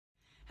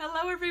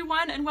Hello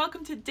everyone and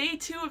welcome to day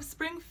 2 of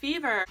Spring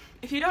Fever.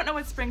 If you don't know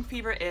what Spring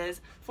Fever is,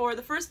 for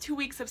the first 2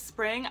 weeks of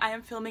spring I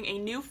am filming a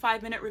new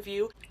 5-minute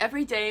review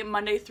every day,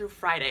 Monday through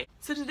Friday.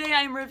 So today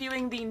I am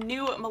reviewing the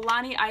new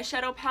Milani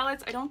eyeshadow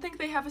palettes. I don't think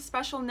they have a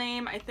special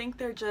name. I think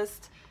they're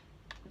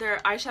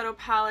eyeshadow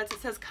palettes.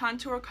 It says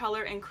Contour,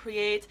 Color, and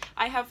Create.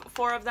 I have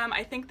 4 of them.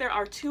 I think there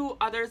are 2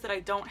 others that I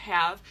don't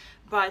have,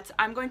 but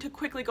I'm going to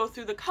quickly go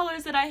through the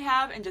colors that I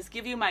have and just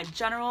give you my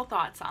general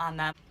thoughts on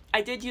them.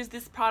 I did use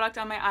this product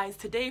on my eyes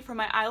today for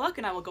my eye look,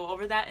 and I will go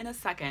over that in a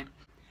second.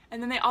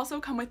 And then they also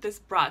come with this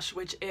brush,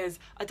 which is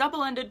a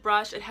double-ended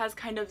brush. It has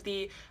kind of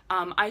the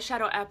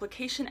eyeshadow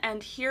application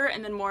end here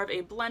and then more of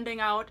a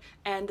blending out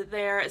end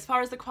there. As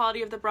far as the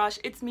quality of the brush,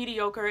 it's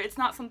mediocre. It's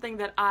not something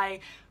that I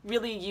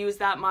really use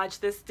that much.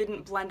 This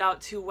didn't blend out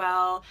too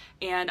well,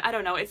 and I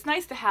don't know, it's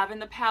nice to have in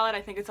the palette.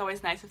 I think it's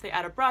always nice if they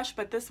add a brush,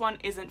 but this one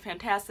isn't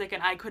fantastic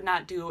and I could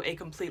not do a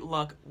complete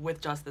look with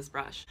just this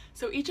brush.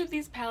 So each of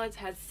these palettes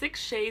has 6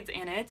 shades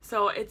in it.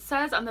 So it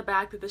says on the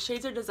back that the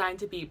shades are designed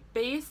to be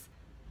base,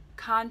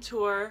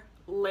 contour,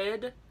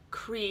 lid,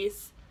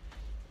 crease,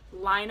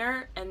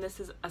 liner, and this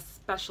is a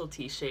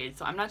specialty shade.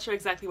 So I'm not sure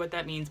exactly what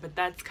that means, but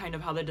that's kind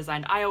of how they're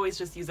designed. I always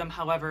just use them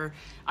however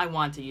I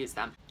want to use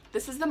them.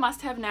 This is the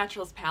Must Have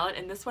Naturals palette,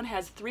 and this one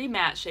has 3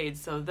 matte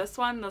shades. So this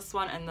one,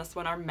 and this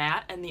one are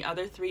matte, and the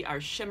other 3 are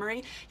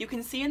shimmery. You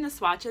can see in the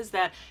swatches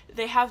that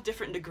they have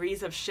different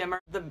degrees of shimmer.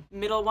 The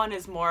middle one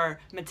is more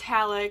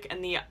metallic,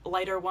 and the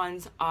lighter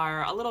ones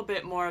are a little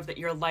bit more of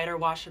your lighter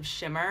wash of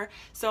shimmer.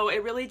 So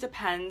it really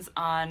depends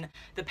on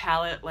the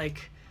palette,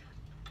 like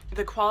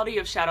the quality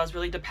of shadows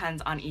really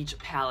depends on each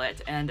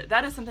palette, and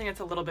that is something that's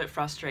a little bit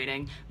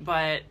frustrating,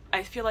 but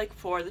I feel like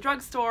for the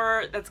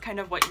drugstore, that's kind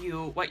of what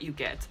you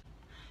get.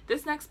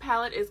 This next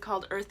palette is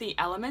called Earthy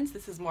Elements.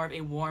 This is more of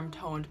a warm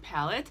toned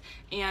palette,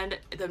 and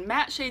the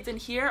matte shades in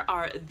here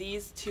are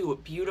these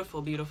 2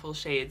 beautiful, beautiful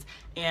shades,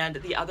 and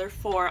the other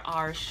 4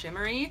 are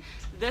shimmery.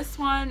 This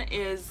one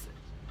is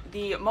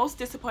the most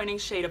disappointing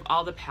shade of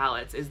all the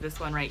palettes, is this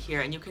one right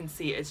here, and you can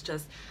see it's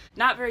just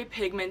not very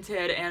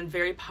pigmented and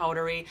very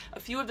powdery. A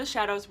few of the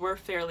shadows were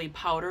fairly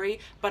powdery,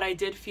 but I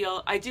do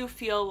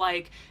feel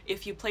like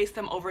if you place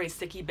them over a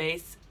sticky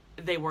base,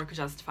 they work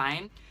just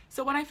fine.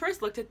 So when I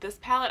first looked at this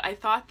palette, I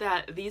thought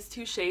that these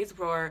 2 shades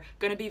were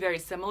going to be very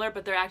similar,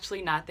 but they're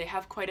actually not. They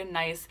have quite a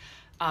nice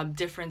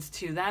difference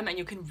to them, and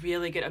you can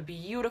really get a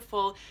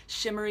beautiful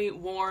shimmery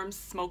warm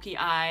smoky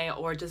eye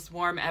or just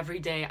warm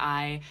everyday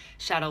eye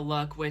shadow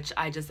look, which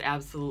I just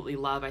absolutely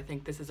love. I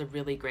think this is a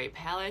really great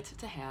palette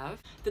to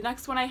have. The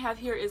next one I have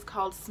here is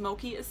called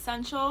Smokey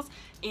Essentials,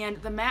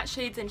 and the matte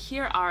shades in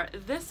here are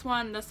this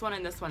one,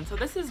 and this one. So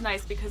this is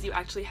nice because you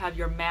actually have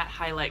your matte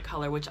highlight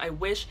color, which I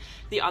wish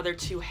the other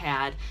 2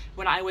 had.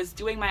 When I was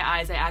doing my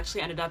eyes, I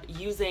actually ended up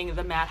using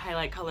the matte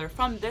highlight color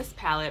from this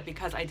palette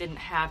because I didn't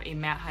have a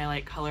matte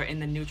highlight color in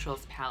the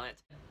neutrals palette.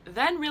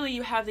 Then really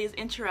you have these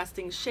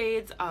interesting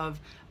shades of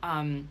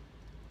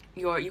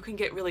you can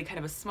get really kind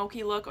of a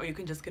smoky look, or you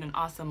can just get an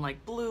awesome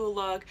like blue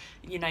look,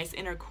 your nice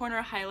inner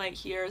corner highlight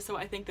here. So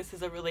I think this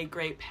is a really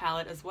great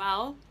palette as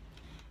well.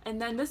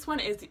 And then this one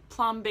is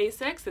Plum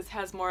Basics. This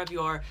has more of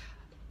your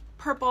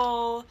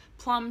purple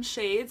plum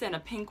shades and a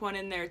pink one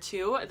in there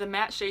too. The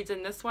matte shades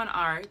in this one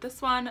are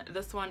this one,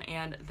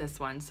 and this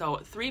one. So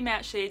 3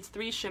 matte shades,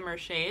 3 shimmer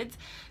shades.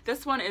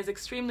 This one is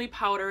extremely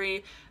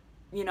powdery,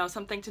 you know,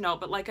 something to note,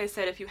 but like I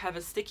said, if you have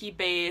a sticky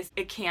base,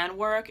 it can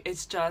work.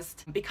 It's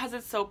just because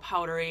it's so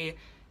powdery,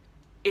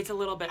 it's a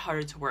little bit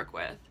harder to work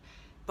with.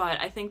 But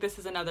I think this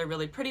is another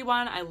really pretty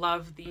one. I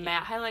love the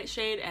matte highlight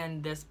shade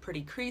and this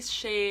pretty crease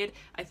shade.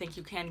 I think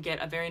you can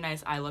get a very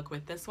nice eye look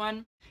with this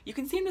one. You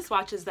can see in the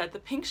swatches that the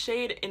pink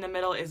shade in the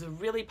middle is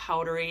really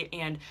powdery,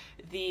 and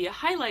the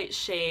highlight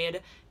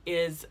shade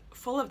is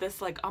full of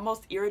this like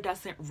almost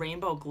iridescent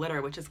rainbow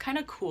glitter, which is kind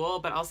of cool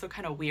but also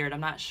kind of weird. I'm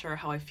not sure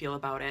how I feel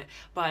about it,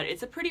 but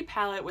it's a pretty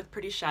palette with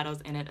pretty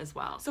shadows in it as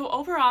well. So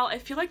overall, I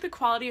feel like the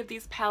quality of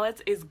these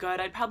palettes is good.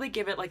 I'd probably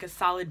give it like a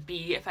solid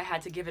B if I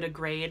had to give it a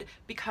grade,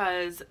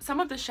 because some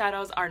of the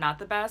shadows are not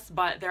the best,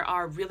 but there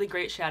are really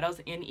great shadows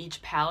in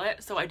each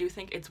palette, so I do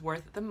think it's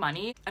worth the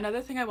money.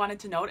 Another thing I wanted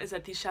to note is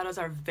that these shadows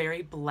are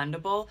very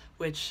blendable,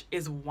 which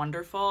is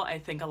wonderful. I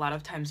think a lot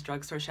of times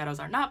drugstore shadows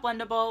are not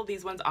blendable.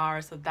 These ones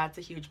are, so that's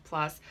a huge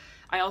plus.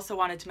 I also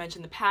wanted to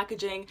mention the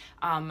packaging.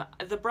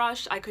 The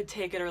brush, I could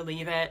take it or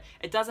leave it.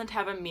 It doesn't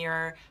have a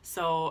mirror,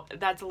 so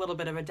that's a little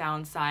bit of a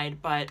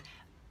downside, but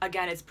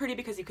again, it's pretty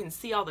because you can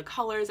see all the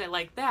colors. I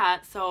like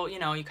that, so you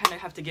know, you kind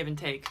of have to give and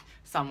take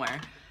somewhere.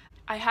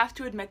 I have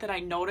to admit that I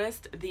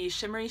noticed the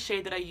shimmery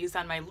shade that I used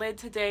on my lid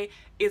today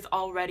is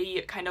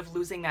already kind of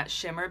losing that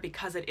shimmer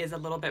because it is a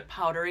little bit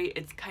powdery.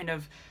 It's kind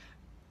of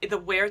the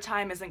wear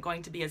time isn't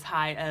going to be as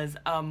high as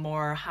a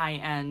more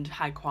high-end,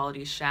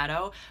 high-quality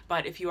shadow,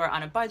 but if you are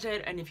on a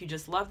budget and if you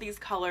just love these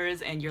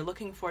colors and you're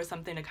looking for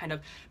something to kind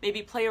of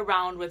maybe play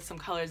around with some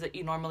colors that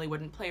you normally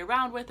wouldn't play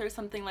around with or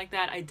something like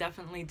that, I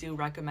definitely do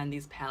recommend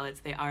these palettes.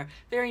 They are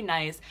very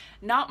nice.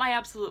 Not my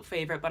absolute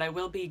favorite, but I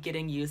will be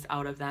getting use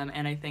out of them,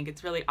 and I think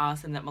it's really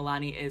awesome that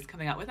Milani is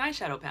coming out with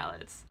eyeshadow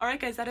palettes. Alright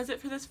guys, that is it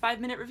for this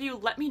 5-minute review.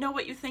 Let me know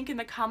what you think in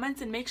the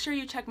comments, and make sure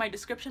you check my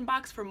description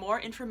box for more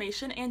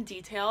information and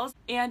details.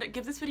 And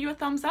give this video a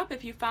thumbs up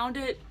if you found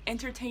it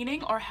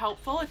entertaining or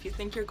helpful. If you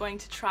think you're going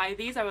to try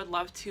these, I would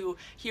love to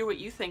hear what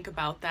you think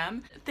about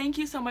them. Thank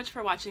you so much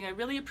for watching. I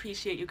really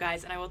appreciate you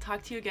guys, and I will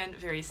talk to you again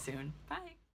very soon. Bye!